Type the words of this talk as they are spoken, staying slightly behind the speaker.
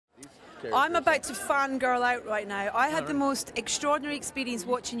I'm about to fangirl out right now. I had the most extraordinary experience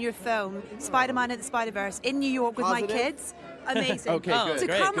watching your film, Spider-Man and the Spider-Verse, in New York with my kids. Amazing. Okay, good. To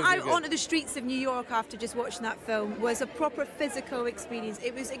Great, come good, out good, good. onto the streets of New York after just watching that film was a proper physical experience.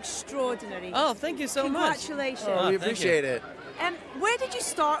 It was extraordinary. Oh, thank you so much. Congratulations. Oh, We appreciate it. Where did you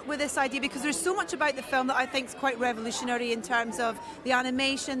start with this idea? Because there's so much about the film that I think is quite revolutionary in terms of the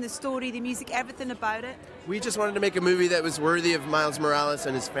animation, the story, the music, everything about it. We just wanted to make a movie that was worthy of Miles Morales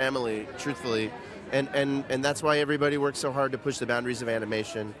and his family, truthfully. And that's why everybody works so hard to push the boundaries of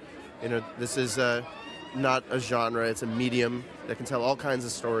animation. You know, this is not a genre, it's a medium that can tell all kinds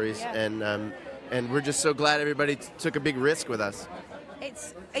of stories. Yeah. And we're just so glad everybody took a big risk with us.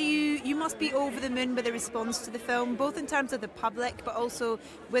 You must be over the moon with the response to the film, both in terms of the public, but also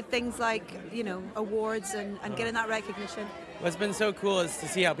with things like, you know, awards and getting that recognition. What's been so cool is to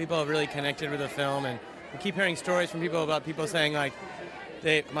see how people have really connected with the film, and we keep hearing stories from people about people saying like,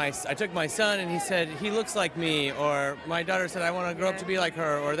 I took my son and he said he looks like me, or my daughter said I want to grow up to be like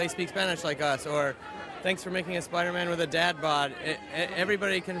her, or they speak Spanish like us, or thanks for making a Spider-Man with a dad bod.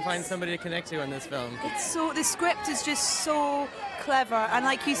 Everybody can find somebody to connect to in this film. The script is just so clever, and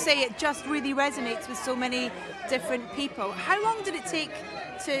like you say, it just really resonates with so many different people. How long did it take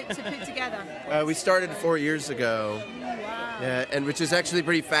to put together? We started 4 years ago. Wow. Yeah, and which is actually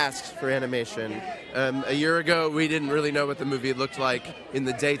pretty fast for animation. A year ago, we didn't really know what the movie looked like in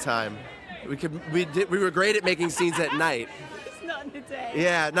the daytime. We were great at making scenes at night. It's not in the day.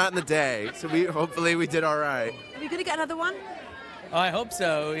 Yeah, not in the day. So hopefully we did all right. Are we going to get another one? Oh, I hope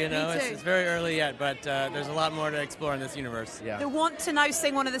so. You know, Me too. it's very early yet, but there's a lot more to explore in this universe. Yeah. The want to now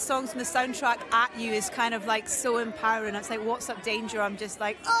sing one of the songs from the soundtrack at you is kind of like so empowering. It's like, what's up, danger? I'm just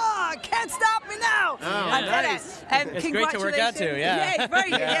like, can't stop me now. Oh, I did nice. it. It's great to work out to, yeah. Yeah, very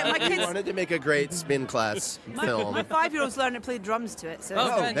good. Yeah, my We kids. wanted to make a great spin class film. My 5-year-old's learning to play drums to it. So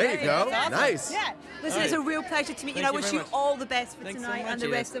Oh, there you go. That's awesome. Nice. yeah. Listen, it's a real pleasure to meet you. And I Thank you wish very you much. all the best for Thanks so tonight much, and the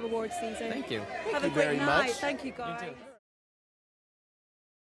Edith. rest of awards season. Thank you. Have a you great very night. much. Thank you, guys. You too.